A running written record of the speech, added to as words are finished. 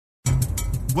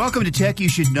Welcome to Tech You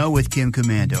Should Know with Kim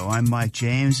Commando. I'm Mike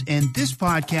James, and this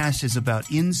podcast is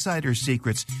about insider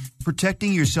secrets,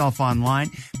 protecting yourself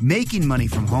online, making money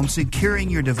from home, securing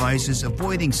your devices,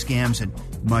 avoiding scams, and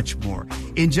much more.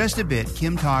 In just a bit,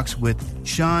 Kim talks with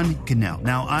Sean Cannell.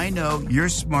 Now, I know you're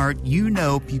smart. You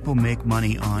know people make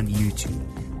money on YouTube.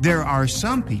 There are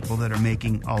some people that are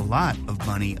making a lot of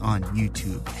money on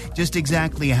YouTube. Just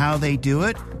exactly how they do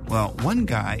it? Well, one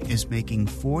guy is making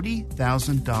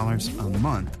 $40,000 a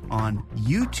month on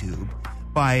YouTube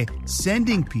by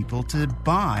sending people to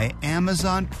buy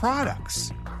Amazon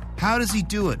products. How does he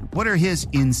do it? What are his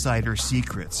insider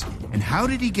secrets? And how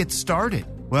did he get started?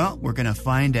 Well, we're going to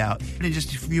find out in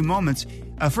just a few moments.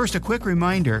 First, a quick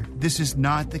reminder, this is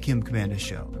not the Kim Commando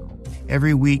Show.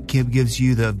 Every week, Kim gives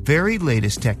you the very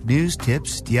latest tech news,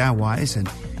 tips, DIYs, and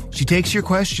she takes your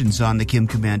questions on the Kim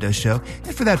Commando Show.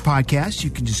 And for that podcast, you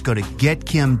can just go to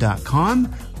getkim.com,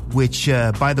 which,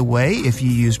 by the way, if you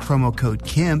use promo code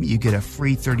Kim, you get a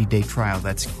free 30-day trial.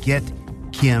 That's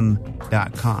getkim.com.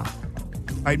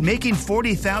 All right, making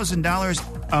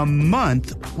 $40,000 a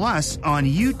month plus on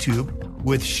YouTube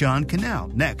with Sean Cannell.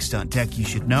 Next on Tech You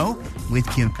Should Know with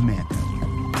Kim Commando.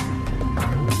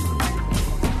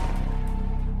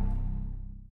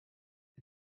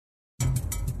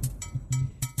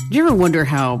 Do you ever wonder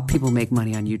how people make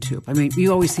money on YouTube? I mean,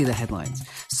 you always see the headlines.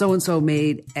 So-and-so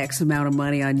made X amount of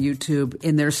money on YouTube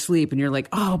in their sleep. And you're like,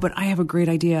 oh, but I have a great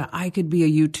idea. I could be a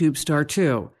YouTube star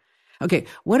too. Okay,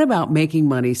 what about making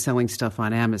money selling stuff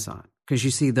on Amazon? Because you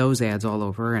see those ads all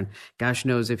over. And gosh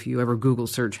knows if you ever Google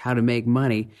search how to make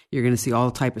money, you're going to see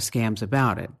all type of scams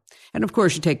about it. And of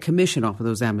course, you take commission off of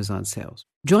those Amazon sales.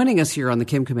 Joining us here on the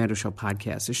Kim Commando Show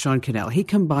podcast is Sean Cannell. He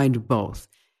combined both.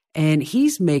 And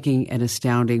he's making an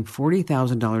astounding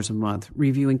 $40,000 a month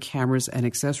reviewing cameras and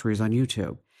accessories on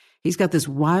YouTube. He's got this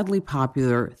wildly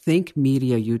popular Think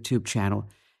Media YouTube channel,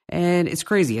 and it's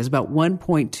crazy. He has about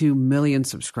 1.2 million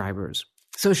subscribers.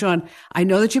 So, Sean, I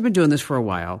know that you've been doing this for a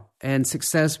while, and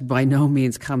success by no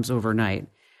means comes overnight.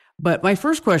 But my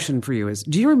first question for you is,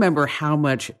 do you remember how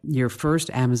much your first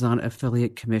Amazon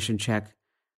affiliate commission check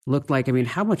looked like? I mean,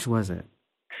 how much was it?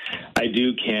 I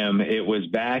do, Kim. It was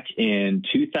back in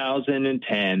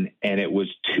 2010, and it was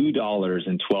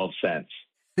 $2.12.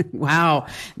 Wow.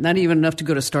 Not even enough to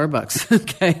go to Starbucks.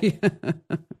 Okay.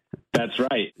 That's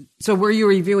right. So were you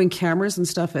reviewing cameras and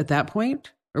stuff at that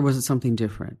point, or was it something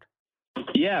different?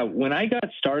 Yeah, when I got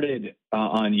started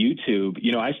on YouTube,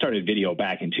 I started video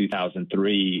back in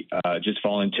 2003, just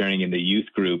volunteering in the youth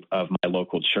group of my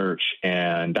local church.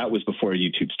 And that was before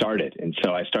YouTube started. And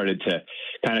so I started to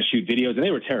kind of shoot videos, and they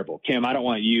were terrible. Kim, I don't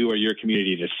want you or your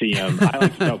community to see them. I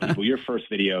like to tell people your first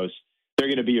videos, they're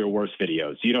going to be your worst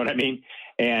videos. You know what I mean?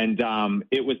 And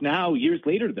it was now years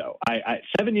later, though.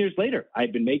 7 years later,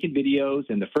 I'd been making videos,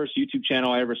 and the first YouTube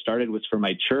channel I ever started was for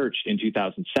my church in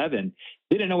 2007.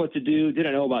 Didn't know what to do,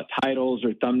 didn't know about titles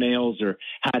or thumbnails or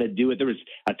how to do it. There was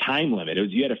a time limit.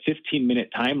 You had a 15-minute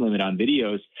time limit on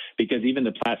videos because even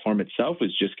the platform itself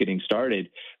was just getting started.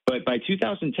 But by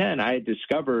 2010, I had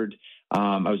discovered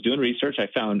I was doing research. I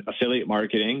found affiliate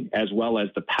marketing as well as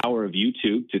the power of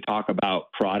YouTube to talk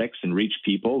about products and reach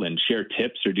people and share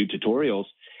tips or do tutorials.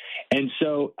 And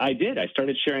so I did. I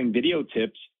started sharing video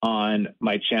tips on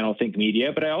my channel, Think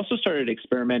Media, but I also started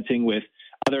experimenting with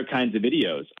other kinds of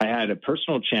videos. I had a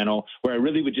personal channel where I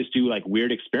really would just do like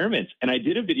weird experiments. And I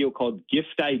did a video called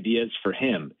Gift Ideas for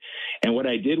Him. And what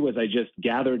I did was I just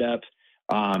gathered up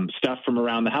stuff from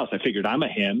around the house. I figured I'm a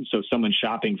him, so someone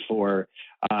shopping for,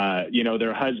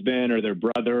 their husband or their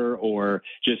brother or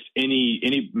just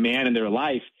any man in their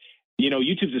life.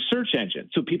 YouTube's a search engine,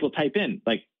 so people type in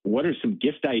like, what are some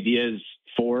gift ideas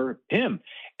for him?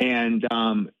 And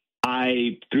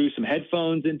I threw some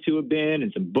headphones into a bin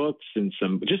and some books and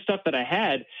some just stuff that I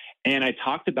had, and I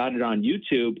talked about it on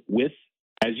YouTube with,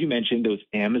 as you mentioned, those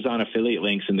Amazon affiliate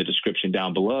links in the description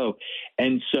down below.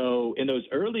 And so in those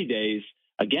early days,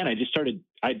 again, I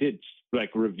did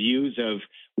like reviews of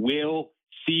will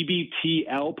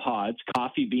CBTL pods,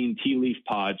 coffee bean tea leaf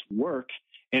pods, work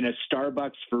in a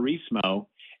Starbucks Verismo?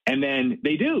 And then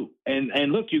they do.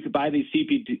 And look, you could buy these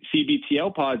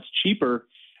CBTL pods cheaper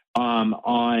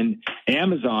on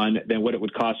Amazon than what it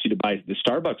would cost you to buy the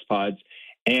Starbucks pods.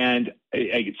 And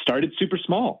it started super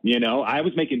small. I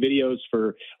was making videos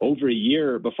for over a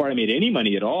year before I made any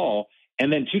money at all.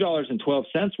 And then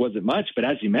 $2.12 wasn't much. But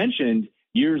as you mentioned,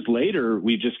 years later,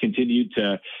 we've just continued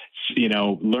to,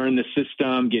 learn the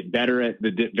system, get better at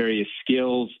the various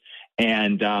skills,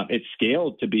 and it's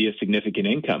scaled to be a significant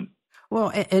income.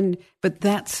 Well, but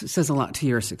that says a lot to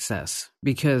your success,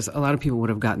 because a lot of people would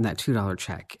have gotten that $2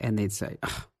 check and they'd say,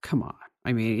 oh, come on,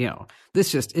 I mean,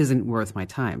 this just isn't worth my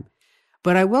time.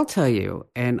 But I will tell you,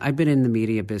 and I've been in the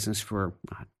media business for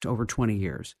over 20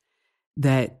 years,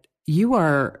 that you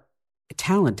are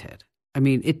talented. I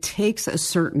mean, it takes a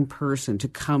certain person to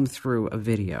come through a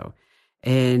video,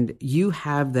 and you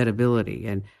have that ability.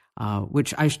 And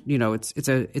which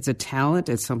it's a talent.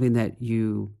 It's something that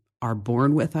you are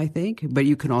born with, I think, but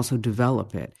you can also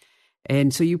develop it.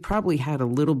 And so you probably had a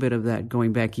little bit of that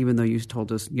going back, even though you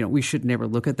told us, we should never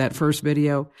look at that first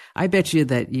video. I bet you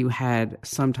that you had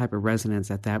some type of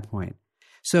resonance at that point.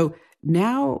 So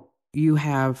now you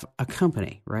have a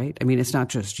company, right? I mean, it's not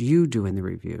just you doing the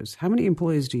reviews. How many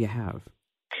employees do you have?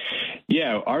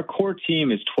 Yeah, our core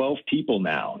team is 12 people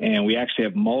now, and we actually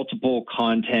have multiple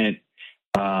content.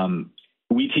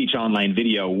 We teach online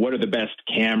video. What are the best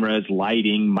cameras,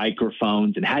 lighting,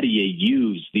 microphones, and how do you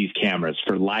use these cameras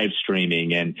for live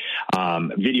streaming and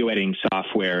video editing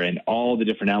software and all the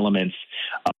different elements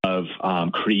of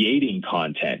creating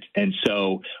content. And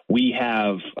so we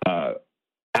have,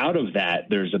 out of that,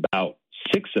 there's about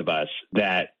 6 of us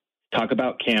that talk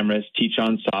about cameras, teach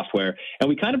on software, and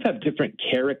we kind of have different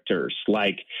characters.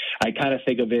 Like, I kind of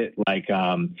think of it like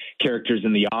characters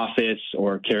in The Office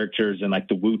or characters in like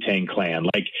the Wu-Tang Clan.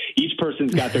 Like, each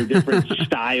person's got their different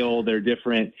style, their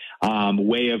different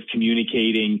way of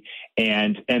communicating,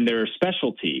 and their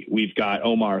specialty. We've got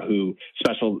Omar, who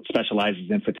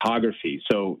specializes in photography.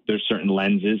 So there's certain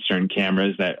lenses, certain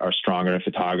cameras that are stronger in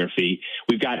photography.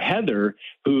 We've got Heather,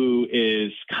 who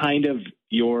is kind of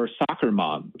your soccer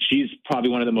mom. She's probably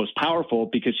one of the most powerful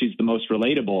because she's the most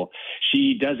relatable.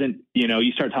 She doesn't,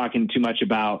 you start talking too much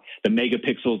about the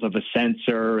megapixels of a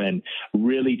sensor and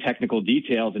really technical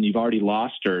details, and you've already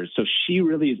lost her. So she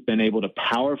really has been able to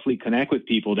powerfully connect with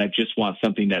people that just want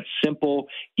something that's simple,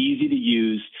 easy to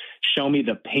use. Show me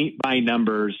the paint by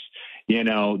numbers.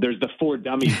 There's the 4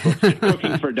 Dummies books,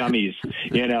 Cooking for Dummies,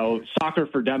 Soccer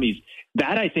for Dummies.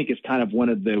 That, I think, is kind of one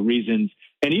of the reasons.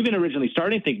 And even originally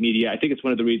starting Think Media, I think it's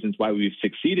one of the reasons why we've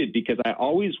succeeded, because I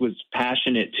always was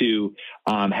passionate to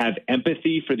have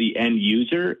empathy for the end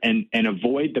user and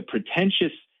avoid the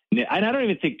pretentious. And I don't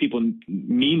even think people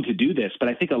mean to do this, but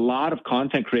I think a lot of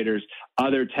content creators,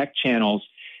 other tech channels,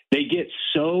 they get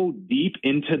so deep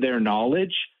into their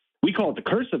knowledge. We call it the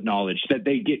curse of knowledge, that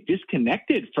they get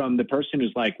disconnected from the person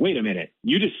who's like, wait a minute,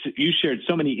 you shared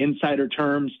so many insider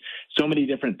terms, so many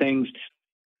different things.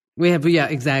 Yeah,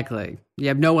 exactly. You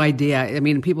have no idea. I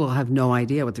mean, people have no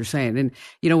idea what they're saying.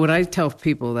 And, what I tell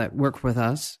people that work with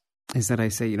us is that I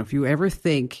say, if you ever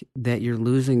think that you're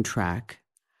losing track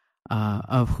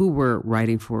of who we're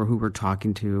writing for, who we're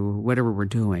talking to, whatever we're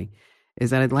doing, is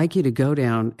that I'd like you to go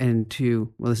down and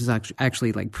this is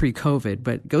actually like pre-COVID,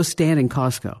 but go stand in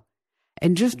Costco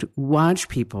and just watch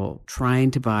people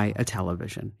trying to buy a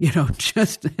television,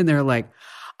 and they're like,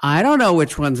 I don't know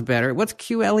which one's better. What's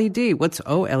QLED? What's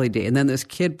OLED? And then this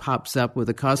kid pops up with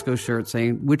a Costco shirt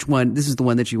saying, which one? This is the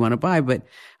one that you want to buy. But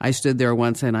I stood there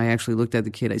once and I actually looked at the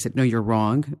kid. I said, no, you're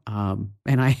wrong. And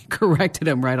I corrected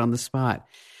him right on the spot.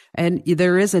 And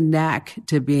there is a knack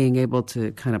to being able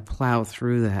to kind of plow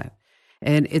through that.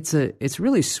 And it's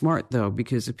really smart, though,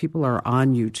 because if people are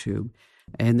on YouTube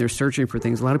and they're searching for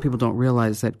things, a lot of people don't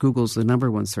realize that Google's the number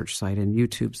 1 search site and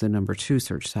YouTube's the number 2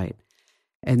 search site.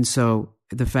 And so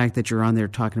the fact that you're on there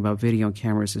talking about video and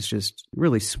cameras is just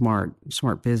really smart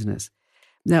business.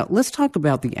 Now, let's talk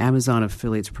about the Amazon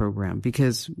Affiliates program,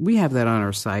 because we have that on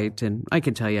our site. And I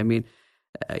can tell you, I mean,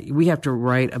 we have to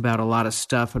write about a lot of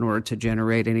stuff in order to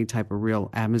generate any type of real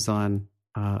Amazon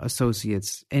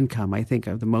associates income. I think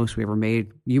the most we ever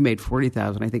made, you made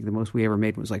 $40,000. I think the most we ever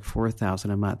made was like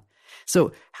 $4,000 a month.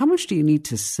 So how much do you need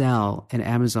to sell an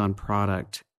Amazon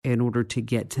product in order to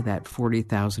get to that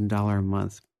 $40,000 a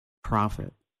month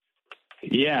profit?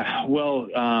 Yeah, well,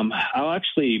 I'll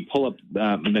actually pull up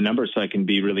the numbers so I can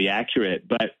be really accurate.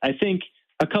 But I think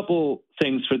a couple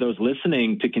things for those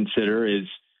listening to consider is,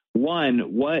 one,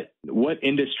 what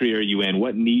industry are you in?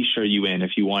 What niche are you in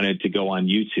if you wanted to go on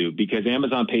YouTube? Because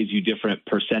Amazon pays you different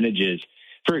percentages.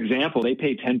 For example, they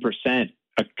pay 10%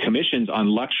 commissions on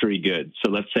luxury goods.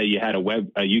 So let's say you had a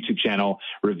YouTube channel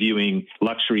reviewing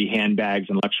luxury handbags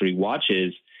and luxury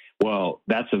watches. Well,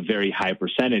 that's a very high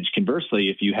percentage. Conversely,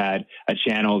 if you had a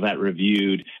channel that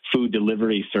reviewed food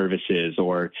delivery services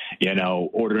or,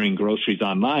 ordering groceries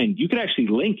online, you could actually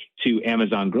link to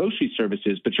Amazon grocery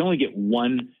services, but you only get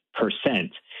 1%.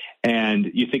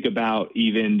 And you think about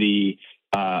even the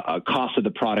cost of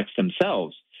the products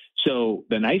themselves. So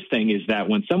the nice thing is that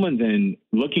when someone's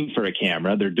looking for a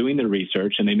camera, they're doing their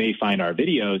research and they may find our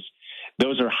videos.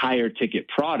 Those are higher ticket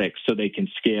products, so they can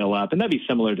scale up. And that'd be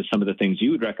similar to some of the things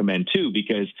you would recommend too,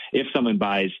 because if someone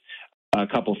buys a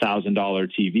couple $1,000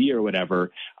 TV or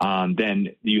whatever, then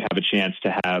you have a chance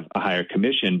to have a higher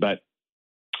commission. But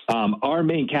our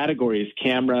main category is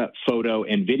camera, photo,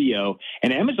 and video.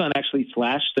 And Amazon actually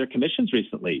slashed their commissions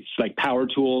recently. It's like power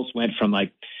tools went from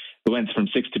 6%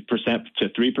 to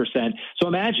 3%. So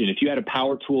imagine if you had a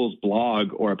Power Tools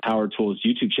blog or a Power Tools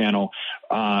YouTube channel,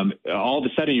 all of a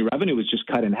sudden your revenue was just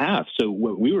cut in half. So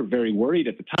we were very worried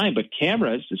at the time, but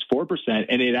cameras is 4%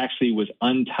 and it actually was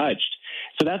untouched.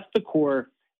 So that's the core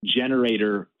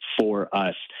generator for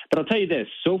us. But I'll tell you this,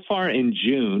 so far in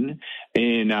June,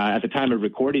 at the time of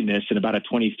recording this, in about a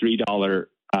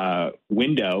 $23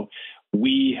 window,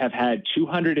 we have had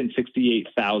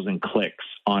 268,000 clicks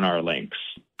on our links.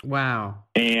 Wow.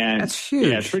 And that's huge.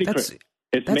 Yeah, it's pretty crazy.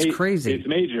 That's crazy. It's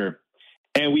major.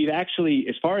 And we've actually,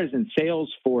 as far as in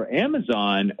sales for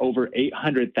Amazon, over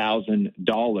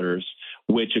 $800,000,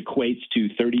 which equates to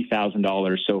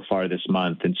 $30,000 so far this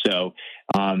month. And so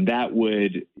that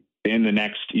would, in the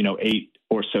next 8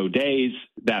 or so days,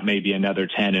 that may be another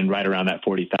 10, and right around that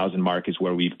 40,000 mark is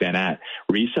where we've been at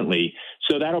recently.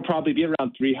 So that'll probably be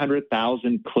around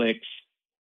 300,000 clicks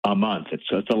a month.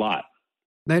 It's a lot.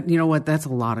 You know what? That's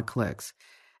a lot of clicks.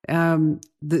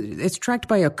 It's tracked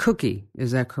by a cookie.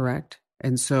 Is that correct?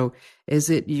 And so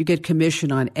you get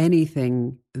commission on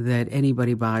anything that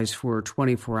anybody buys for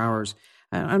 24 hours.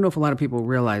 I don't know if a lot of people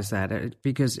realize that,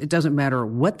 because it doesn't matter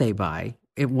what they buy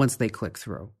once they click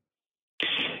through.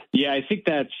 Yeah, I think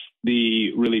that's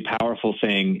the really powerful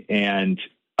thing. And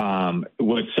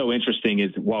what's so interesting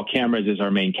is while cameras is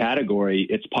our main category,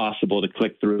 it's possible to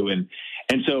click through. And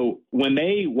so when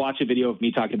they watch a video of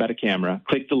me talking about a camera,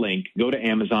 click the link, go to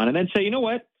Amazon, and then say, you know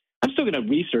what? I'm still going to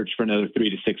research for another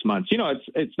 3 to 6 months.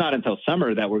 It's not until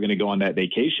summer that we're going to go on that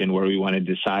vacation where we want to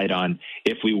decide on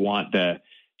if we want the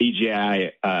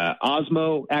DJI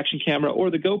Osmo action camera or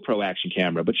the GoPro action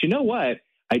camera. But you know what?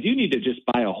 I do need to just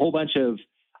buy a whole bunch of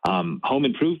home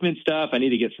improvement stuff. I need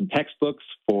to get some textbooks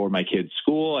for my kids'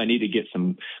 school. I need to get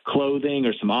some clothing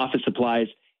or some office supplies.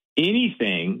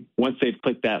 Anything, once they've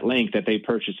clicked that link that they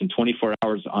purchased in 24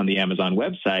 hours on the Amazon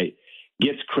website,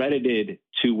 gets credited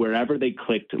to wherever they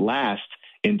clicked last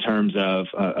in terms of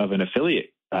an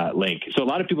affiliate link. So a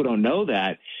lot of people don't know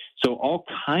that. So all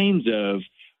kinds of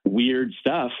weird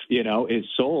stuff, is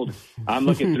sold. I'm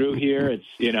looking through here. It's,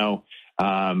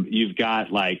 you've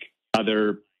got like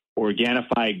other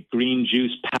Organifi green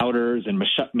juice powders and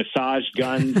massage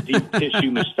guns, deep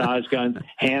tissue massage guns,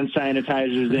 hand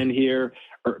sanitizers in here,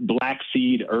 black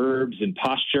seed herbs and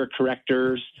posture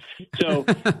correctors. So,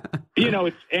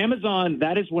 it's Amazon.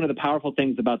 That is one of the powerful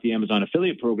things about the Amazon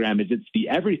affiliate program is it's the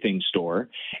everything store.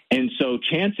 And so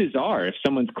chances are if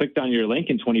someone's clicked on your link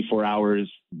in 24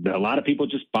 hours, a lot of people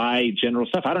just buy general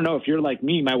stuff. I don't know if you're like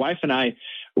me, my wife and I,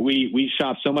 we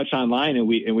shop so much online and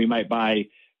we might buy,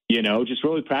 just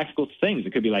really practical things.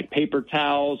 It could be like paper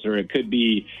towels, or it could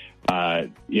be,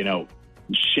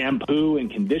 shampoo and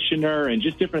conditioner and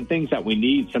just different things that we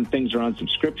need. Some things are on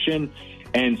subscription.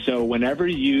 And so whenever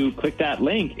you click that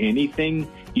link,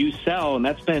 anything you sell, and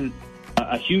that's been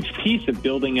a huge piece of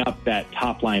building up that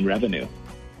top line revenue.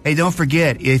 Hey, don't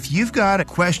forget, if you've got a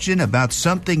question about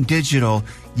something digital,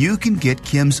 you can get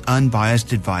Kim's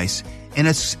unbiased advice. And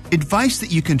it's advice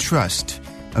that you can trust.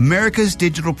 America's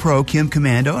Digital Pro, Kim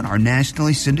Komando, and our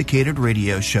nationally syndicated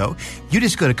radio show. You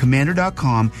just go to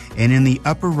Komando.com and in the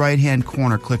upper right-hand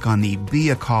corner, click on the Be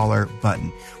a Caller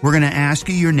button. We're going to ask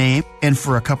you your name and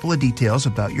for a couple of details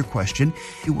about your question.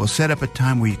 We'll set up a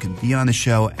time where you can be on the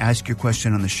show, ask your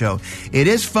question on the show. It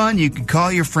is fun. You can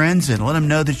call your friends and let them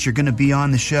know that you're going to be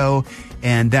on the show.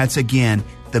 And that's, again,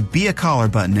 the Be a Caller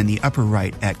button in the upper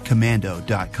right at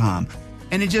Komando.com.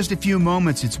 And in just a few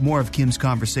moments, it's more of Kim's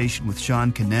conversation with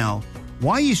Sean Cannell,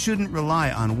 why you shouldn't rely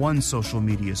on one social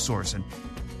media source, and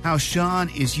how Sean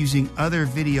is using other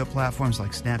video platforms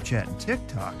like Snapchat and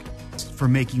TikTok for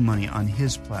making money on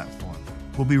his platform.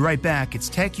 We'll be right back. It's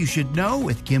Tech You Should Know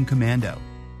with Kim Komando.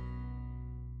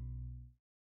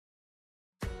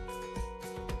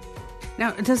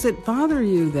 Now, does it bother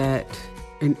you that,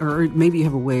 or maybe you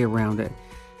have a way around it,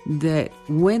 that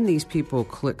when these people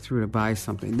click through to buy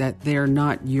something, that they're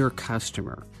not your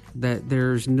customer, that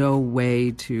there's no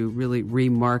way to really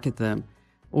remarket them?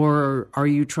 Or are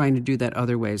you trying to do that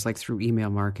other ways, like through email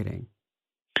marketing?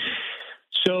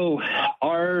 So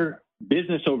our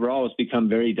business overall has become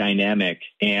very dynamic,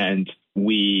 and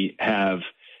we have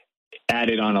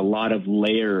added on a lot of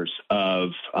layers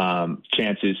of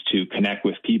chances to connect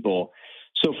with people.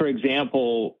 So, for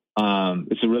example,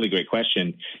 it's a really great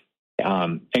question.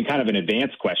 And kind of an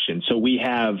advanced question. So we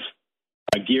have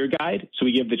a gear guide. So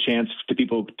we give the chance to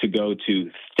people to go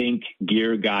to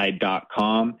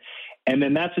thinkgearguide.com. And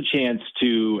then that's a chance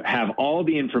to have all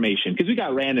the information, because we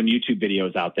got random YouTube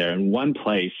videos out there in one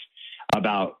place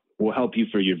about will help you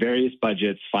for your various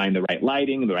budgets, find the right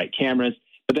lighting, the right cameras.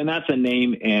 But then that's a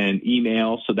name and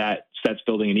email. So that's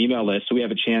building an email list. So we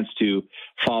have a chance to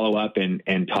follow up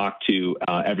and talk to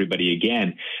everybody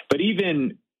again. But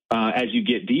even as you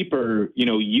get deeper,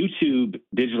 YouTube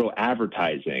digital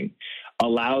advertising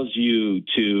allows you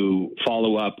to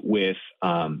follow up with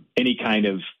any kind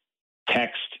of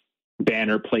text,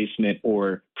 banner placement,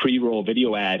 or pre-roll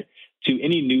video ad to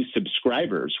any new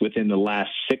subscribers within the last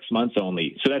 6 months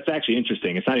only. So that's actually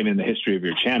interesting. It's not even in the history of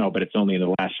your channel, but it's only in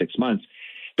the last 6 months.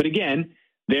 But again,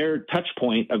 their touch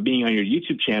point of being on your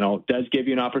YouTube channel does give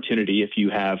you an opportunity if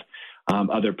you have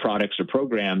other products or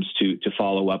programs to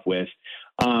follow up with.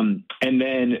 And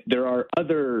then there are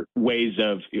other ways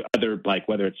of like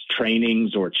whether it's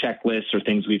trainings or checklists or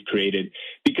things we've created,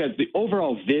 because the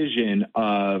overall vision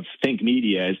of Think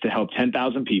Media is to help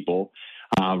 10,000 people,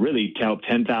 really to help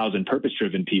 10,000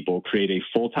 purpose-driven people create a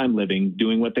full-time living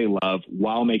doing what they love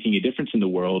while making a difference in the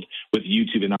world with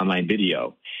YouTube and online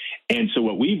video. And so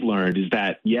what we've learned is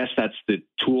that, yes, that's the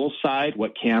tool side,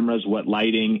 what cameras, what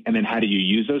lighting, and then how do you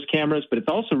use those cameras, but it's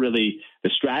also really the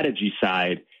strategy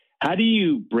side. How do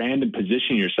you brand and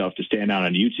position yourself to stand out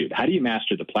on YouTube? How do you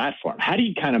master the platform? How do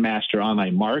you kind of master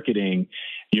online marketing,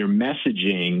 your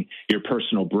messaging, your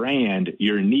personal brand,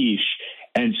 your niche?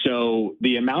 And so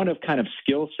the amount of kind of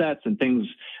skill sets and things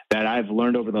that I've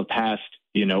learned over the past,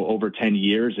 over 10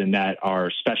 years and that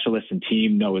our specialists and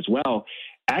team know as well,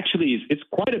 actually it's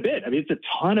quite a bit. I mean, it's a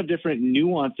ton of different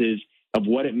nuances of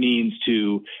what it means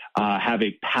to have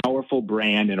a powerful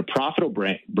brand and a profitable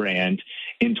brand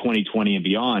in 2020 and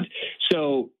beyond.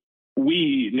 So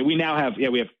we now have,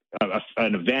 we have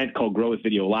an event called Grow with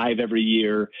Video Live every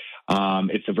year.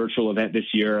 It's a virtual event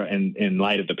this year and in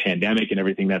light of the pandemic and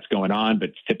everything that's going on, but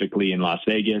it's typically in Las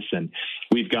Vegas. And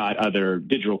we've got other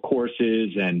digital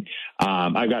courses, and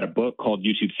I've got a book called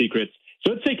YouTube Secrets.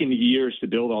 So it's taken years to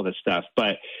build all this stuff.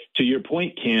 But to your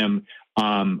point, Kim,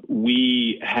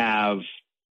 we have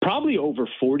probably over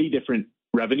 40 different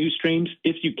revenue streams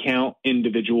if you count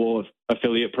individual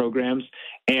affiliate programs,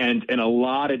 and a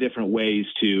lot of different ways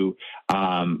to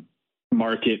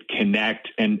market, connect,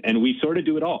 and we sort of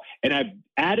do it all. And I've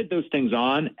added those things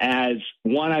on as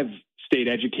one, I've stayed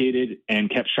educated and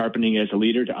kept sharpening as a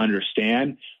leader to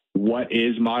understand what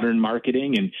is modern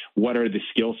marketing and what are the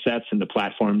skill sets and the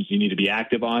platforms you need to be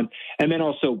active on. And then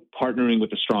also partnering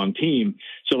with a strong team.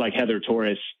 So like Heather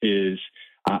Torres is,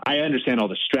 I understand all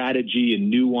the strategy and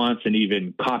nuance and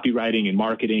even copywriting and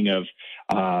marketing of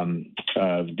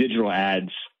digital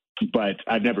ads, but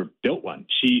I've never built one.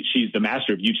 She's the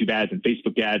master of YouTube ads and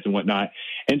Facebook ads and whatnot.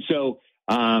 And so,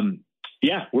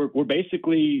 we're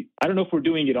basically, I don't know if we're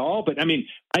doing it all, but I mean,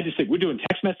 I just think we're doing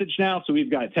text message now. So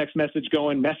we've got text message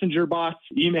going, messenger bots,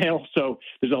 email. So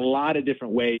there's a lot of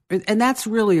different ways. And that's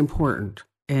really important,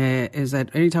 is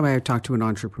that anytime I talk to an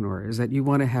entrepreneur, is that you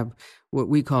want to have what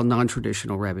we call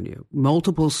non-traditional revenue,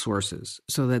 multiple sources,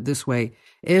 so that this way,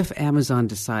 if Amazon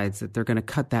decides that they're going to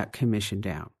cut that commission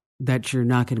down, that you're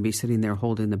not going to be sitting there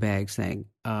holding the bag saying,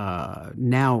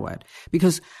 now what?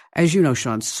 Because as you know,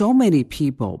 Sean, so many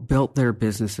people built their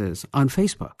businesses on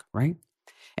Facebook, right?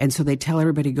 And so they tell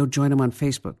everybody, go join them on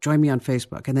Facebook, join me on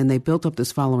Facebook. And then they built up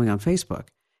this following on Facebook.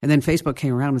 And then Facebook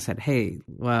came around and said, hey,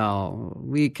 well,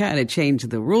 we kind of changed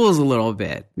the rules a little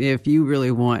bit. If you really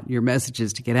want your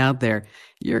messages to get out there,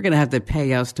 you're going to have to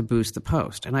pay us to boost the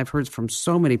post. And I've heard from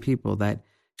so many people that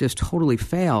just totally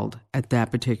failed at that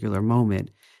particular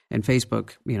moment. And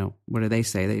Facebook, what do they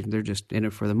say? They're just in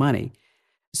it for the money.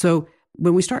 So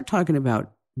when we start talking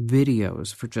about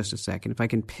videos for just a second, if I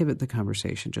can pivot the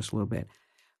conversation just a little bit,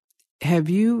 have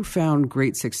you found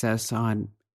great success on,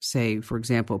 say, for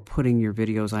example, putting your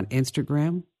videos on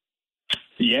Instagram?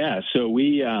 Yeah. So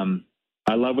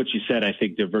I love what you said. I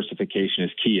think diversification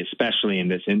is key, especially in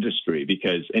this industry,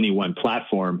 because any one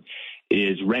platform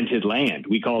is rented land.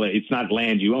 We call it, it's not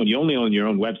land you own. You only own your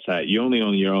own website. You only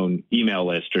own your own email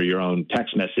list or your own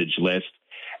text message list.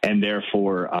 And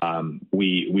therefore,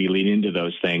 we lean into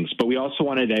those things. But we also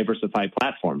want to diversify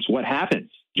platforms. What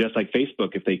happens, just like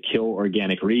Facebook, if they kill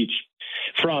organic reach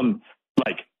from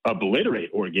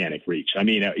obliterate organic reach? I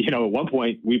mean, at one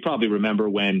point, we probably remember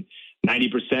when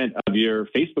 90% of your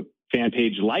Facebook fan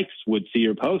page likes would see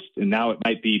your post, and now it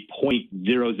might be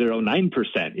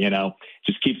 0.009%,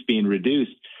 just keeps being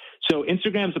reduced. So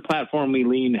Instagram's a platform we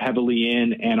lean heavily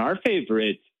in, and our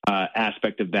favorite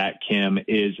aspect of that, Kim,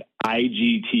 is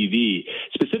IGTV,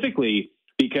 specifically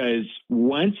because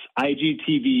once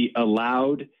IGTV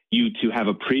allowed you to have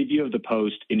a preview of the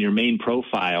post in your main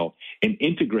profile and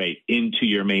integrate into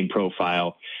your main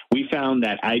profile, we found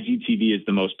that IGTV is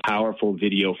the most powerful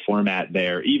video format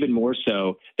there, even more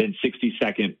so than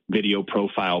 60-second video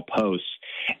profile posts.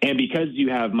 And because you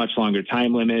have much longer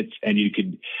time limits and you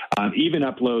could even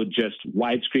upload just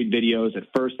widescreen videos, at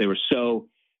first they were so,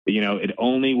 it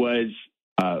only was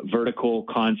vertical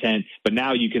content, but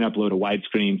now you can upload a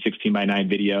widescreen 16:9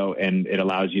 video and it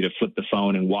allows you to flip the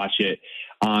phone and watch it.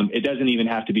 It doesn't even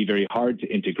have to be very hard to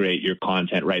integrate your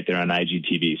content right there on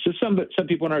IGTV. So some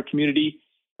people in our community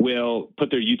will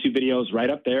put their YouTube videos right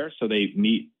up there so they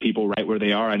meet people right where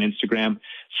they are on Instagram.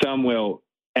 Some will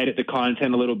edit the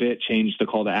content a little bit, change the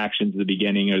call to actions at the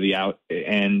beginning or the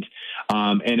end.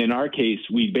 And in our case,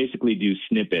 we basically do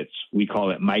snippets. We call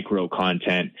it micro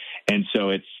content. And so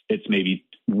it's maybe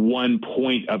one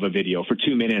point of a video. For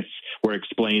 2 minutes, we're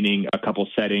explaining a couple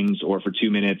settings, or for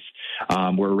 2 minutes,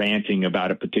 we're ranting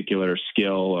about a particular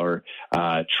skill or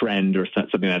trend or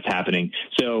something that's happening.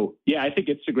 So, yeah, I think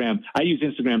Instagram, I use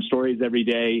Instagram stories every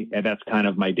day, and that's kind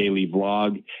of my daily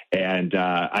vlog. And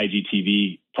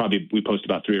IGTV, probably we post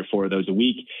about 3 or 4 of those a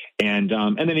week. And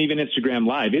then even Instagram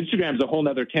Live. Instagram's a whole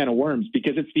nother can of worms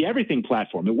because it's the everything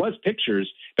platform. It was pictures,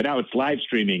 but now it's live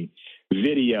streaming,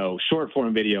 video, short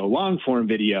form video, long form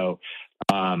video,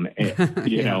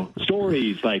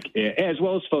 stories, like, as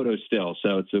well as photos still.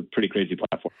 So it's a pretty crazy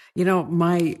platform.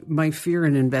 My fear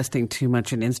in investing too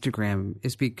much in Instagram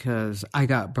is because I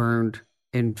got burned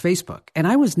in Facebook. And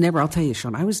I'll tell you,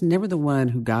 Sean, I was never the one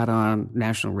who got on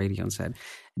national radio and said,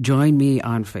 join me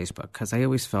on Facebook. Because I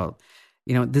always felt,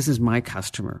 this is my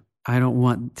customer. I don't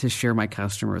want to share my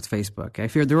customer with Facebook. I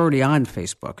fear they're already on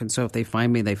Facebook. And so if they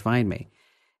find me, they find me.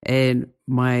 And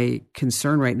my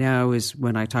concern right now is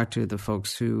when I talk to the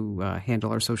folks who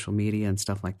handle our social media and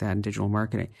stuff like that and digital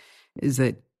marketing, is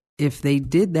that if they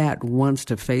did that once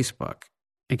to Facebook,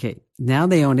 okay, now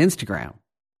they own Instagram.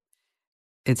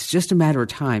 It's just a matter of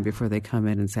time before they come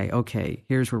in and say, okay,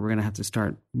 here's where we're going to have to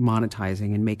start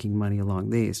monetizing and making money along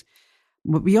these.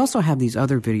 But we also have these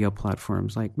other video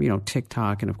platforms like,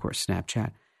 TikTok and, of course,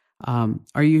 Snapchat.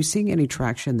 Are you seeing any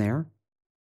traction there?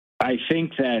 I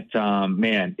think that,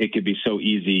 it could be so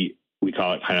easy. We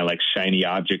call it kind of like shiny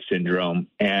object syndrome.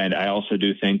 And I also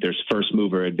do think there's first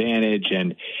mover advantage,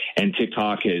 and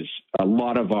TikTok is a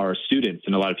lot of our students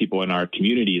and a lot of people in our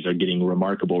communities are getting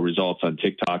remarkable results on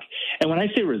TikTok. And when I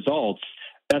say results,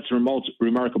 that's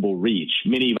remarkable reach,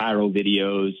 mini viral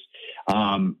videos.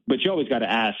 But you always got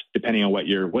to ask, depending on what's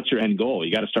your end goal?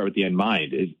 You got to start with the end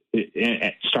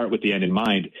in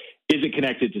mind. Is it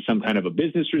connected to some kind of a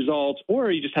business result, or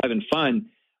are you just having fun?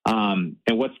 And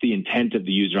what's the intent of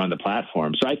the user on the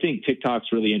platform? So I think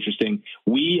TikTok's really interesting.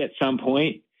 We, at some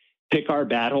point, pick our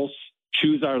battles,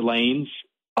 choose our lanes,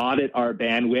 audit our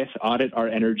bandwidth, audit our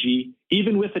energy,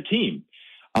 even with a team.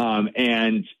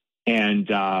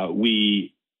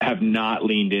 We have not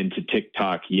leaned into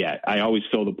TikTok yet. I always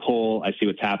feel the pull. I see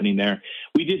what's happening there.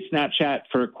 We did Snapchat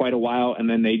for quite a while, and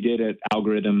then they did an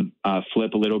algorithm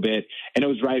flip a little bit. And it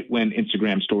was right when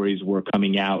Instagram stories were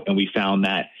coming out, and we found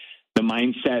that the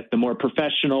mindset, the more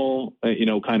professional,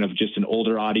 kind of just an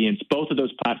older audience, both of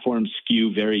those platforms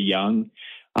skew very young.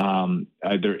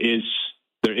 There is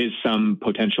some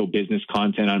potential business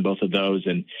content on both of those.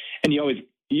 And you always,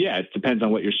 it depends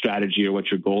on what your strategy or what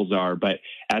your goals are. But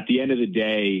at the end of the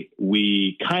day,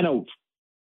 we're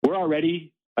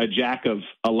already a jack of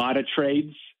a lot of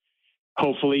trades.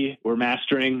 Hopefully we're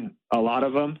mastering a lot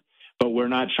of them, but we're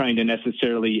not trying to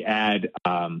necessarily add,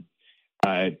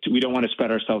 we don't want to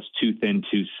spread ourselves too thin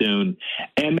too soon.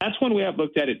 And that's one way I've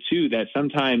looked at it too, that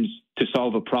sometimes to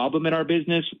solve a problem in our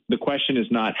business, the question is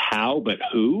not how, but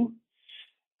who.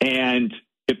 And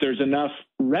if there's enough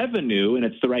revenue and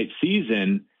it's the right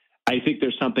season, I think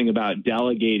there's something about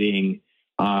delegating.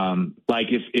 Like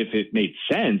if it made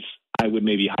sense, I would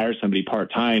maybe hire somebody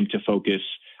part-time to focus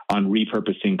on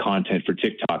repurposing content for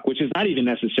TikTok, which is not even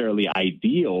necessarily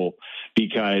ideal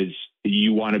because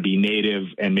you want to be native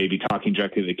and maybe talking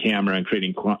directly to the camera and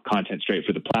creating content straight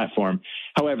for the platform.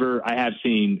 However, I have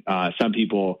seen some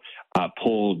people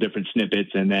pull different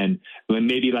snippets, and then when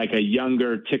maybe like a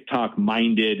younger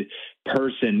TikTok-minded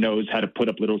person knows how to put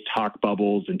up little talk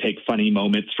bubbles and take funny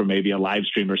moments from maybe a live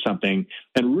stream or something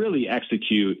and really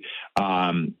execute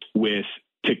with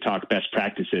TikTok best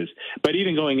practices. But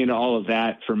even going into all of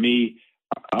that, for me,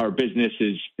 our business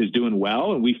is doing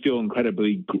well, and we feel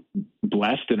incredibly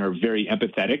blessed and are very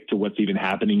empathetic to what's even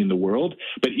happening in the world.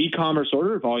 But e-commerce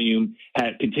order volume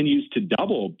continues to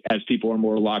double as people are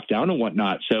more locked down and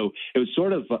whatnot. So it was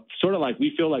sort of like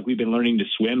we feel like we've been learning to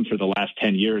swim for the last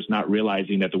 10 years, not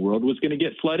realizing that the world was going to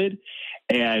get flooded.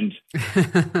 And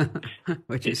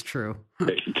which is true.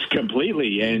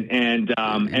 Completely. And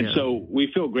so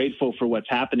we feel grateful for what's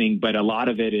happening, but a lot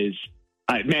of it is,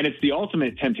 it's the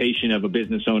ultimate temptation of a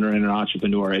business owner and an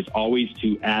entrepreneur is always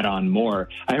to add on more.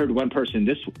 I heard one person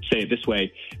say it this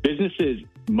way: businesses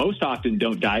most often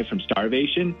don't die from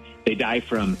starvation. They die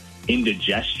from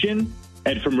indigestion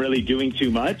and from really doing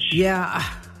too much. Yeah.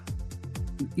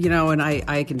 And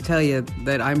I can tell you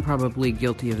that I'm probably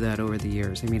guilty of that over the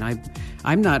years. I mean,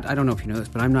 I'm not, I don't know if you know this,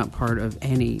 but I'm not part of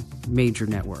any major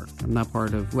network. I'm not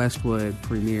part of Westwood,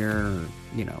 Premier,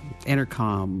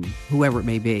 Entercom, whoever it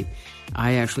may be.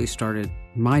 I actually started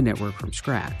my network from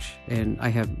scratch, and I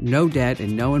have no debt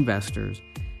and no investors.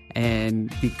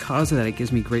 And because of that, it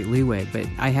gives me great leeway. But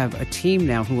I have a team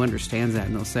now who understands that,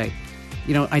 and they'll say,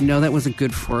 I know that was a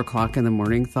good 4:00 in the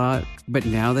morning thought, but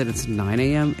now that it's 9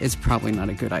 a.m., it's probably not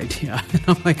a good idea. And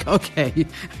I'm like, okay,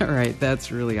 all right,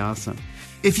 that's really awesome.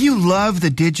 If you love the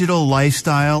digital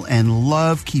lifestyle and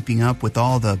love keeping up with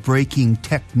all the breaking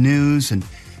tech news and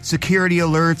security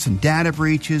alerts and data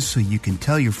breaches so you can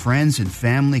tell your friends and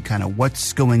family kind of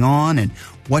what's going on and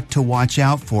what to watch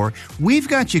out for, we've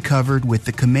got you covered with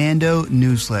the Commando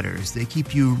newsletters. They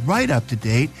keep you right up to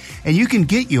date, and you can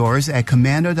get yours at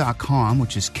commando.com,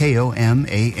 which is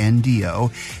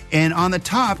Komando. And on the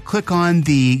top, click on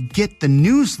the Get the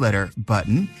Newsletter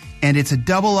button, and it's a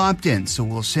double opt-in. So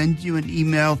we'll send you an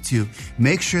email to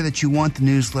make sure that you want the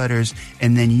newsletters,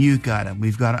 and then you got them.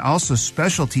 We've got also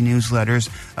specialty newsletters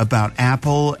about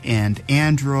Apple and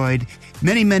Android,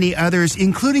 many, many others,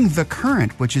 including The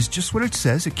Current, which is just what it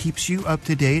says. It keeps you up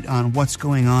to date on what's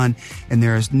going on, and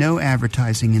there is no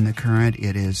advertising in The Current.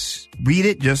 It is read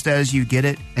it just as you get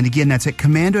it. And again, that's at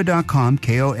commando.com,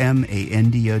 Komando.com.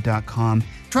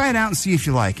 Try it out and see if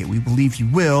you like it. We believe you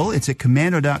will. It's at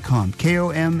commando.com,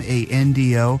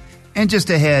 Komando. And just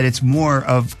ahead, it's more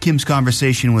of Kim's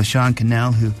conversation with Sean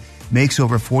Cannell, who makes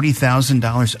over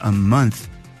 $40,000 a month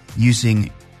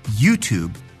using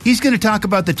YouTube. He's going to talk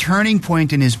about the turning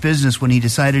point in his business when he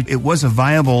decided it was a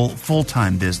viable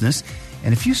full-time business,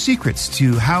 and a few secrets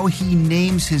to how he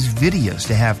names his videos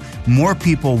to have more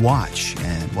people watch.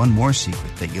 And one more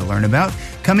secret that you'll learn about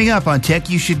coming up on Tech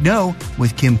You Should Know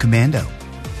with Kim Commando.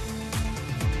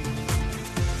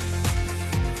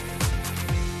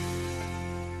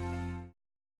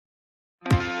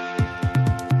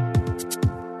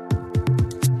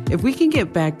 If we can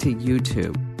get back to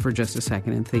YouTube for just a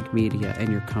second and Think Media and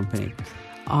your company,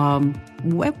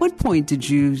 at what point did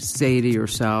you say to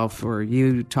yourself, or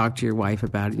you talked to your wife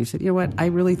about it, and you said, you know what, I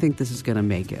really think this is going to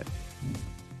make it?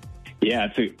 Yeah,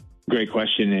 it's a great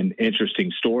question and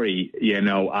interesting story.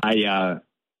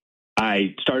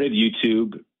 I started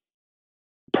YouTube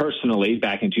personally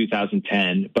back in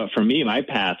 2010, but for me, my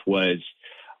path was,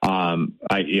 I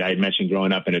had mentioned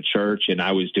growing up in a church, and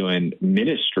I was doing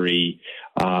ministry,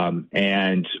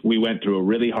 and we went through a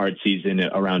really hard season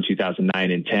around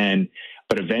 2009 and 10,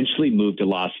 but eventually moved to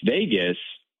Las Vegas,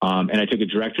 and I took a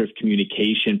director of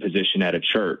communication position at a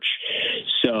church.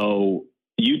 So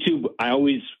YouTube, I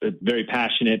always very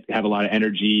passionate, have a lot of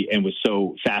energy, and was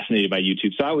so fascinated by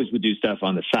YouTube. So I always would do stuff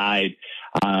on the side,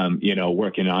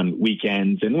 working on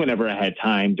weekends and whenever I had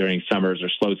time during summers or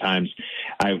slow times.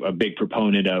 I'm a big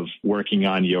proponent of working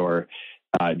on your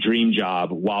dream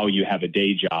job while you have a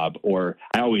day job, or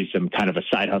I always am kind of a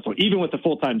side hustle, even with a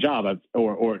full-time job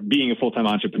or being a full-time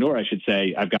entrepreneur, I should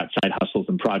say. I've got side hustles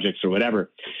and projects or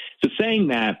whatever. So saying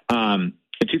that,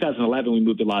 in 2011, we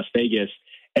moved to Las Vegas,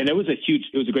 and it was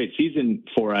a great season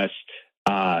for us.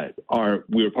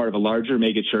 We were part of a larger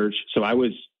mega church. So I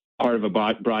was part of a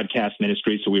broadcast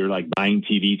ministry. So we were like buying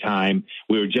TV time.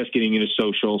 We were just getting into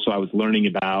social. So I was learning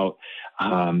about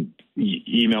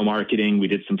email marketing. We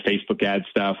did some Facebook ad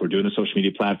stuff. We're doing the social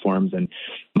media platforms. And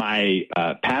my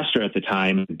pastor at the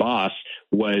time, boss,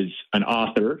 was an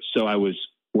author. So I was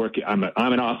working. I'm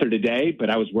an author today, but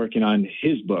I was working on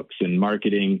his books and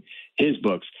marketing his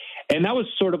books. And that was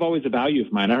sort of always a value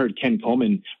of mine. I heard Ken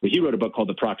Coleman, he wrote a book called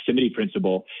The Proximity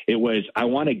Principle. It was, I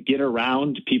want to get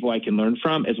around people I can learn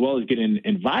from, as well as get in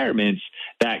environments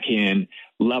that can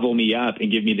level me up and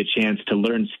give me the chance to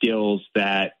learn skills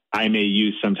that I may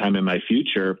use sometime in my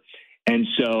future. And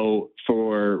so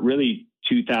for really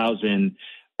 2000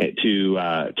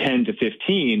 to 10 to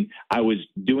 15, I was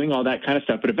doing all that kind of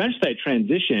stuff. But eventually I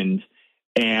transitioned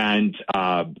and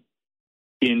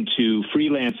into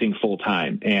freelancing full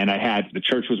time. And the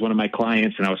church was one of my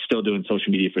clients, and I was still doing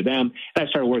social media for them. And I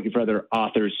started working for other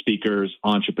authors, speakers,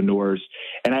 entrepreneurs,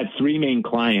 and I had 3 main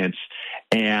clients,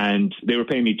 and they were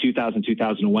paying me $2,000,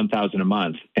 $2,000, and $1,000 a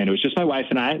month. And it was just my wife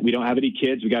and I. We don't have any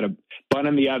kids. We got a bun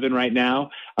in the oven right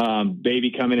now.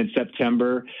 Baby coming in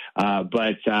September.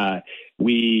 But I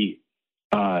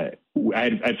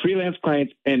had freelance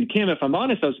clients, and Kim, if I'm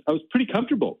honest, I was pretty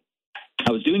comfortable.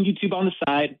 I was doing YouTube on the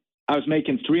side. I was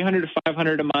making $300 to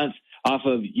 $500 a month off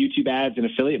of YouTube ads and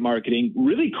affiliate marketing.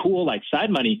 Really cool, like side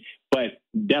money, but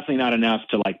definitely not enough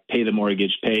to like pay the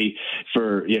mortgage, pay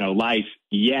for, life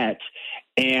yet.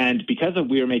 And because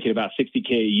we were making about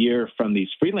 $60K a year from these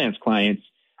freelance clients,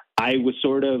 I was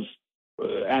sort of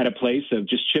at a place of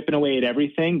just chipping away at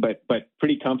everything, but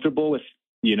pretty comfortable with,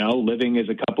 living as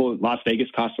a couple. Las Vegas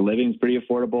cost of living is pretty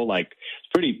affordable. Like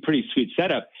it's pretty sweet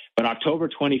setup. But October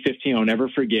 2015, I'll never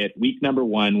forget, week number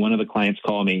one of the clients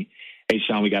called me, "Hey,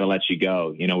 Sean, we got to let you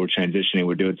go. We're transitioning.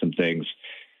 We're doing some things.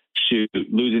 Shoot,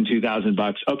 losing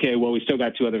 $2,000. Okay, well, we still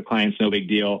got 2 other clients. No big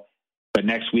deal. But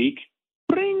next week,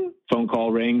 ring, phone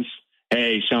call rings.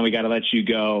 Hey, Sean, we got to let you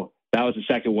go. That was the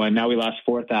second one. Now we lost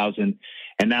 $4,000.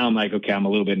 And now I'm like, okay, I'm a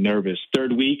little bit nervous.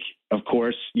 Third week, of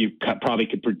course, you probably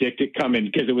could predict it coming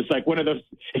because it was like one of those,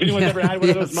 if anyone's ever had one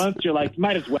of those months, you're like,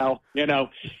 might as well,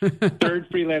 Third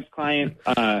freelance client.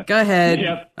 Go ahead.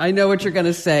 Yep. I know what you're going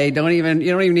to say. You don't even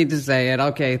need to say it.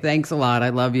 Okay. Thanks a lot. I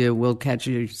love you. We'll catch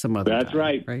you some other time. That's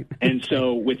right. And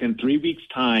so within 3 weeks'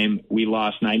 time, we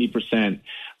lost 90%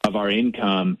 of our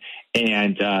income.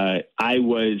 And I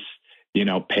was,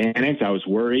 panicked. I was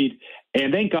worried.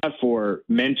 And thank God for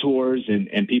mentors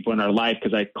and people in our life,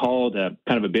 because I called a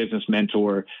kind of a business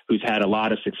mentor who's had a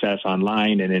lot of success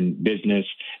online and in business,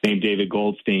 named David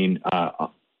Goldstein.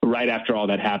 Right after all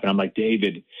that happened, I'm like,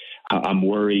 David, I'm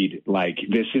worried. Like,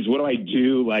 what do I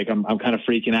do? Like, I'm kind of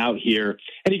freaking out here.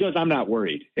 And he goes, I'm not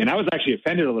worried. And I was actually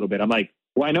offended a little bit. I'm like,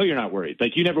 well, I know you're not worried.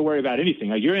 Like, you never worry about anything.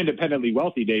 Like, you're independently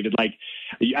wealthy, David. Like,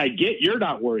 I get you're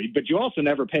not worried, but you also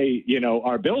never pay,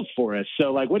 our bills for us.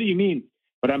 So, like, what do you mean?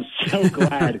 But I'm so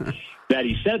glad that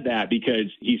he said that, because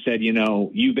he said,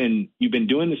 you've been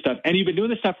doing this stuff, and you've been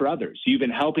doing this stuff for others. You've been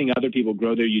helping other people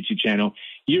grow their YouTube channel.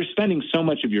 You're spending so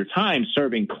much of your time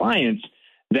serving clients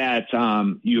that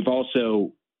you've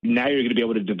also, now you're going to be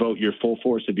able to devote your full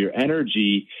force of your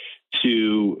energy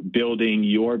to building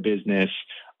your business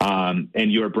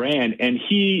and your brand. And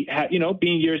he,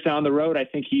 being years down the road, I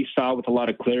think he saw with a lot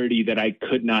of clarity that I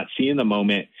could not see in the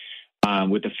moment.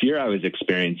 With the fear I was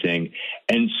experiencing.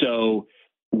 And so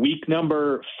week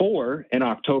number 4 in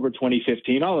October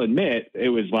 2015, I'll admit, it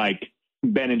was like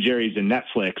Ben and Jerry's and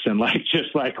Netflix, and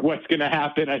just what's going to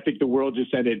happen. I think the world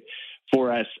just ended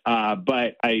for us.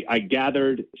 But I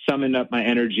gathered, summoned up my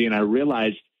energy, and I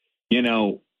realized,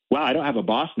 wow, I don't have a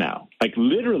boss now. Like,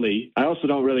 literally, I also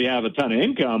don't really have a ton of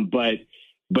income, but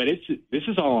this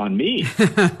is all on me.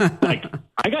 Like,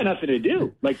 I got nothing to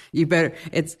do. Like, you better,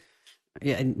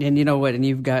 yeah, and you know what? And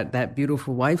you've got that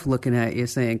beautiful wife looking at you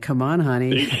saying, "Come on,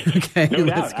 honey, okay, no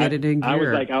let's get it in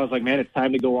gear." I was like, man, it's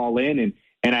time to go all in.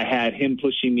 And I had him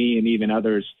pushing me, and even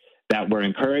others that were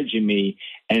encouraging me.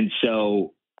 And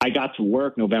so I got to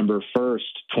work November 1st,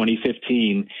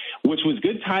 2015, which was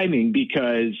good timing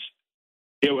because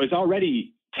it was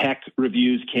already tech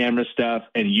reviews, camera stuff,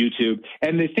 and YouTube.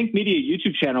 And the Think Media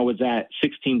YouTube channel was at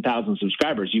 16,000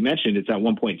 subscribers. You mentioned it's at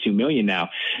 1.2 million now.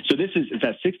 So it's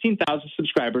at 16,000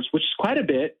 subscribers, which is quite a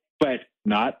bit, but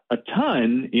not a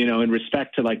ton, in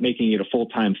respect to like making it a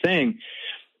full-time thing.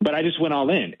 But I just went all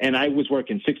in, and I was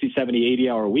working 60, 70,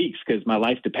 80-hour weeks because my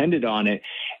life depended on it.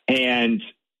 And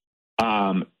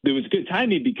it was good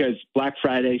timing because Black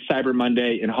Friday, Cyber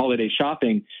Monday, and holiday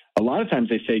shopping, a lot of times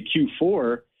they say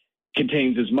Q4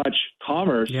 contains as much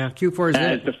commerce Q4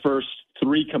 as the first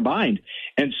 3 combined.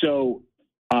 And so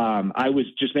I was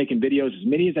just making videos, as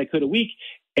many as I could a week.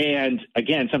 And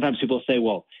again, sometimes people say,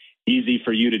 well, easy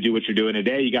for you to do what you're doing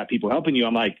today. You got people helping you.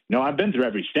 I'm like, no, I've been through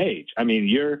every stage. I mean,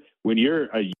 when you're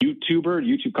a YouTuber,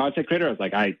 YouTube content creator, I was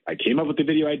like, I came up with the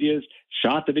video ideas,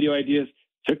 shot the video ideas,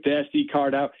 took the SD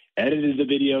card out, edited the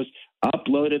videos,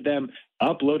 uploaded them,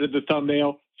 uploaded the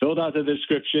thumbnail, filled out the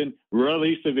description,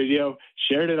 released the video,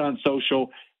 shared it on social,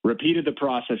 repeated the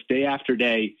process day after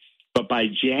day. But by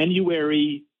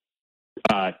January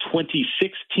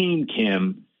 2016,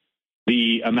 Kim,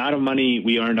 the amount of money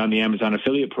we earned on the Amazon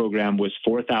affiliate program was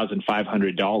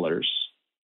 $4,500.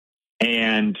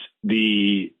 And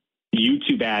the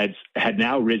YouTube ads had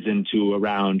now risen to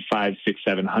around 500,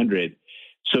 600, 700.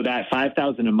 So that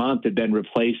 $5,000 a month had been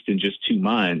replaced in just 2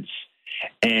 months.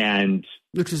 And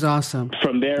Which is awesome.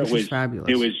 From there, Which is fabulous.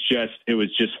 It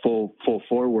was just full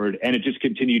forward, and it just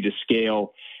continued to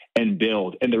scale and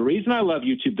build. And the reason I love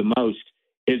YouTube the most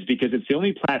is because it's the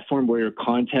only platform where your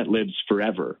content lives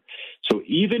forever. So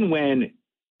even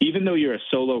though you're a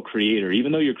solo creator,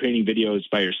 even though you're creating videos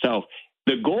by yourself,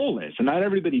 the goal is, and not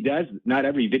every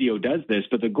video does this,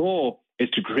 but the goal is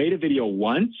to create a video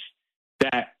once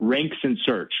that ranks in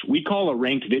search. We call a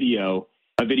ranked video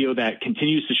a video that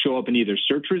continues to show up in either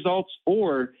search results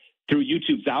or through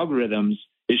YouTube's algorithms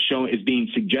is being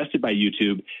suggested by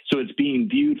YouTube. So it's being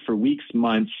viewed for weeks,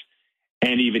 months,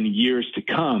 and even years to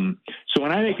come. So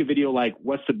when I make a video like,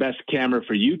 what's the best camera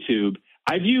for YouTube?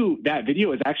 I view that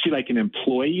video as actually like an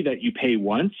employee that you pay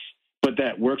once, but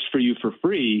that works for you for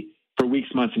free for weeks,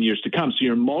 months, and years to come. So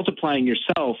you're multiplying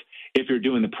yourself if you're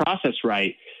doing the process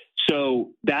right.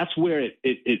 So that's where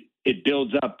it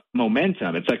builds up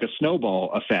momentum. It's like a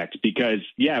snowball effect because,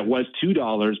 it was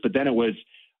 $2, but then it was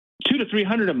 $200 to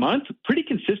 $300 a month pretty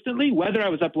consistently, whether I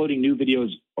was uploading new videos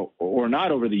or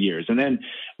not over the years. And then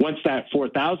once that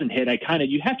 4,000 hit,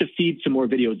 you have to feed some more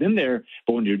videos in there,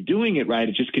 but when you're doing it right,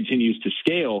 it just continues to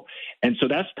scale. And so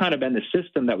that's kind of been the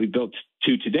system that we built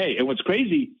to today. And what's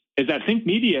crazy is that Think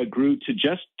Media grew to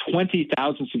just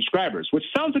 20,000 subscribers, which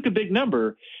sounds like a big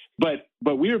number, but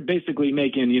we were basically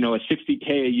making, a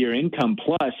 $60K a year income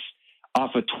plus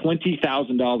off a $20,000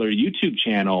 YouTube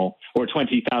channel, or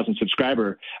 20,000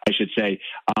 subscriber, I should say.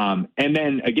 And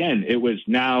then again, it was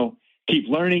now keep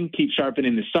learning, keep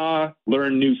sharpening the saw,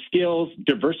 learn new skills,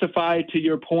 diversify to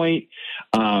your point,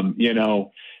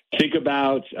 think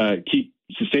about, keep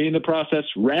sustaining the process,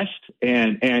 rest.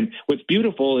 And what's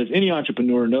beautiful is any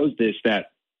entrepreneur knows this,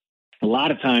 that a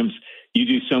lot of times you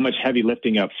do so much heavy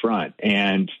lifting up front,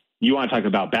 and you want to talk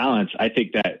about balance. I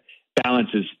think that balance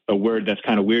is a word that's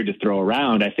kind of weird to throw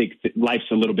around. I think that life's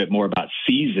a little bit more about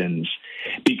seasons,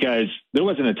 because there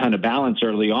wasn't a ton of balance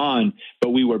early on, but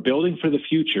we were building for the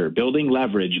future, building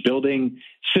leverage, building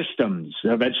systems,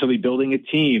 eventually building a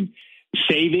team,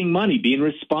 saving money, being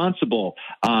responsible,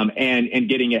 and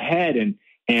getting ahead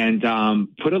and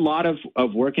put a lot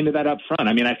of work into that up front.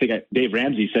 I mean, I think Dave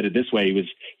Ramsey said it this way.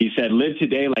 He said, live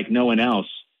today like no one else,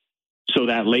 so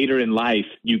that later in life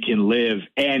you can live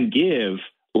and give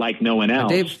like no one else.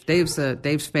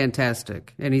 Dave's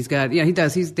fantastic, and he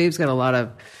does. Dave's got a lot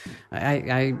of.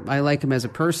 I like him as a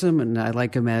person, and I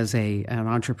like him as an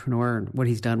entrepreneur, and what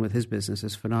he's done with his business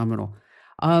is phenomenal.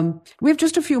 We have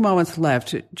just a few moments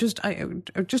left. Just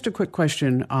a quick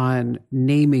question on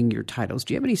naming your titles.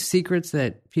 Do you have any secrets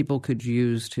that people could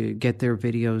use to get their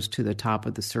videos to the top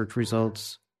of the search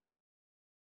results?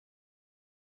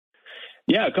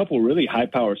 Yeah, a couple really high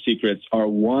power secrets are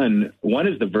one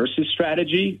is the versus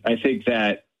strategy. I think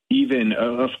that even,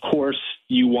 of course,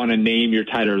 you want to name your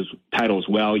titles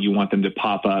well. You want them to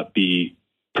pop up, be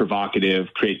provocative,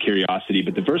 create curiosity.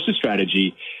 But the versus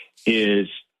strategy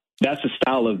that's a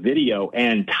style of video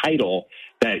and title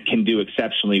that can do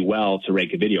exceptionally well to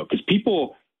rank a video. Because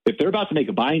people, if they're about to make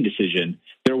a buying decision,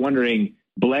 they're wondering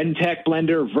Blendtec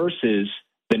blender versus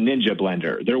the Ninja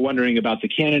blender. They're wondering about the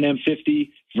Canon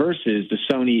M50 versus the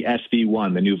Sony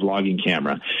SV1, the new vlogging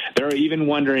camera. They're even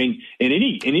wondering in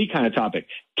any kind of topic,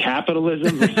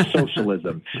 capitalism versus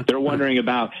socialism. They're wondering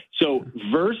about, so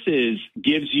versus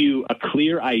gives you a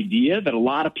clear idea that a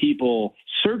lot of people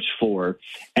search for,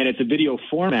 and it's a video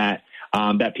format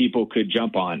that people could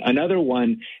jump on. Another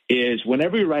one is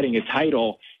whenever you're writing a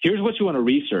title, here's what you want to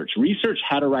research. Research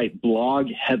how to write blog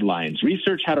headlines.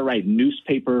 Research how to write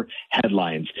newspaper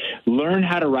headlines. Learn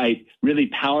how to write really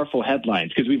powerful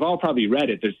headlines, because we've all probably read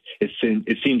it. It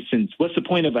seems since what's the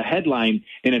point of a headline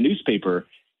in a newspaper?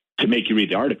 To make you read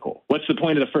the article. What's the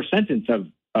point of the first sentence of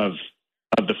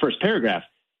the first paragraph?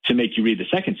 To make you read the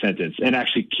second sentence and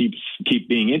actually keep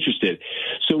being interested.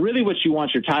 So really what you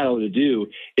want your title to do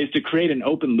is to create an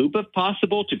open loop if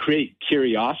possible, to create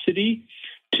curiosity,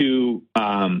 to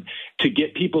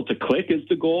get people to click is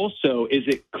the goal. So is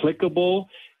it clickable?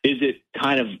 Is it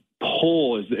kind of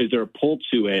pull? Is there a pull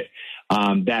to it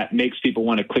that makes people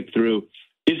want to click through?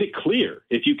 Is it clear?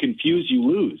 If you confuse, you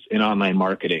lose in online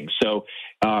marketing. So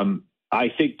I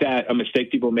think that a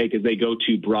mistake people make is they go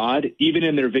too broad, even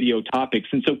in their video topics.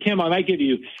 And so, Kim, I might give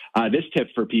you this tip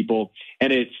for people,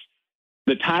 and it's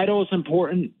the title is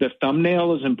important, the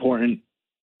thumbnail is important,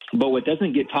 but what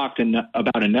doesn't get talked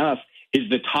about enough is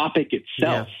the topic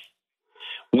itself.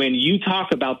 Yeah. When you talk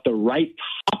about the right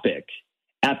topic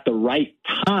at the right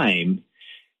time,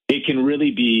 it can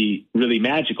really be really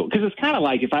magical. Because it's kind of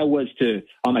like if I was to,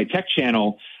 on my tech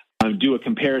channel, do a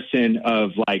comparison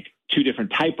of like two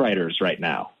different typewriters right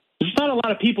now. There's not a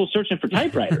lot of people searching for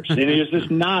typewriters. And it's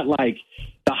just not like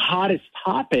the hottest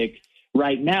topic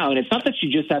right now. And it's not that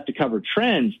you just have to cover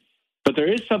trends, but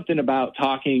there is something about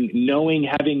talking, knowing,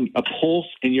 having a pulse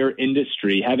in your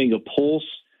industry, having a pulse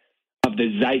of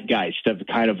the zeitgeist of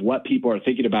kind of what people are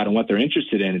thinking about and what they're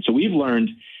interested in. And so we've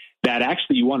learned that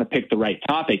actually you want to pick the right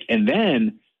topic and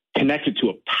then connect it to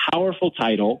a powerful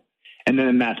title. And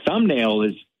then that thumbnail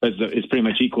is pretty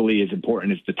much equally as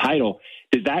important as the title.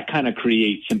 Does that kind of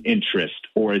create some interest,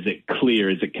 or is it clear?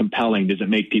 Is it compelling? Does it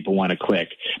make people want to click?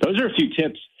 Those are a few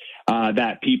tips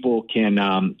that people can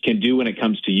do when it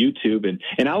comes to YouTube.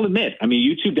 And I'll admit, I mean,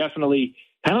 YouTube definitely,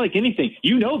 kind of like anything,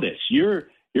 you know this. You're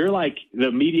like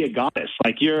the media goddess,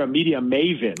 like you're a media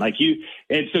maven,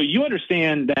 and so you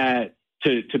understand that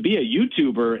to be a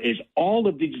YouTuber is all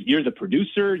of these. You're the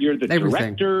producer, you're the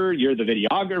director, you're the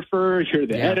videographer, you're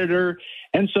the editor,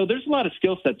 and so there's a lot of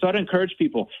skill sets. So I'd encourage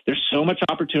people. There's so much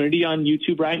opportunity on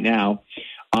YouTube right now,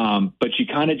 but you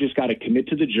kind of just got to commit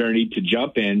to the journey, to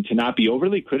jump in, to not be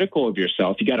overly critical of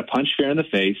yourself. You got to punch fear in the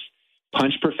face,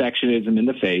 punch perfectionism in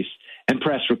the face, and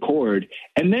press record,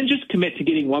 and then just commit to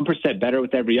getting 1% better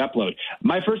with every upload.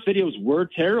 My first videos were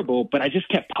terrible, but I just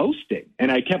kept posting,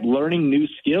 and I kept learning new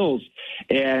skills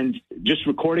and just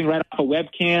recording right off a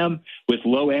webcam with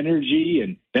low energy,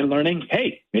 and then learning,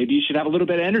 hey, maybe you should have a little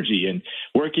bit of energy, and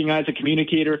working as a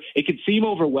communicator. It could seem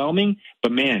overwhelming,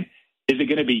 but man, is it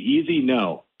going to be easy?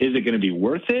 No. Is it going to be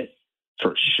worth it?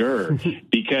 For sure,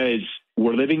 because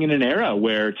we're living in an era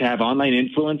where to have online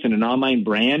influence and an online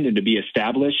brand and to be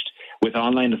established with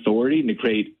online authority and to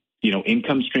create,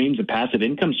 income streams and passive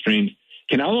income streams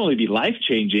can not only be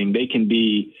life-changing, they can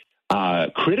be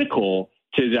critical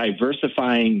to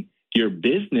diversifying your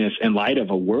business in light of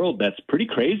a world that's pretty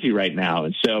crazy right now.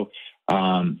 And so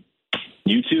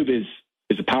YouTube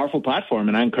is a powerful platform,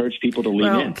 and I encourage people to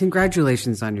lean in.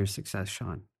 Congratulations on your success,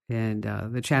 Sean. And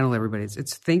the channel, everybody,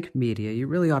 it's Think Media. You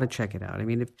really ought to check it out. I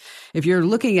mean, if you're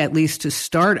looking at least to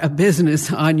start a business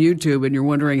on YouTube and you're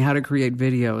wondering how to create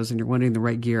videos and you're wanting the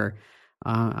right gear,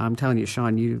 I'm telling you,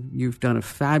 Sean, you've done a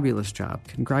fabulous job.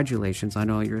 Congratulations on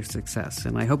all your success.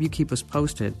 And I hope you keep us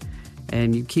posted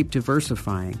and you keep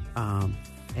diversifying,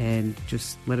 and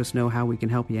just let us know how we can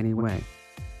help you any way.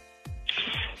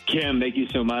 Kim, thank you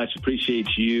so much. Appreciate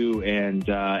you and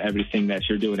everything that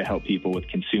you're doing to help people with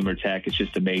consumer tech. It's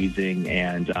just amazing,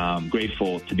 and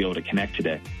grateful to be able to connect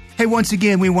today. Hey, once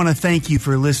again, we want to thank you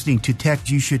for listening to Tech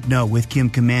You Should Know with Kim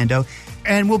Komando.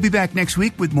 And we'll be back next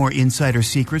week with more insider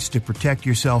secrets to protect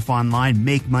yourself online,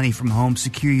 make money from home,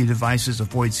 secure your devices,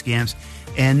 avoid scams,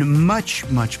 and much,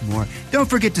 much more. Don't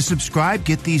forget to subscribe.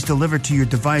 Get these delivered to your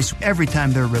device every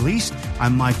time they're released.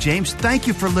 I'm Mike James. Thank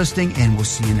you for listening, and we'll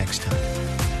see you next time.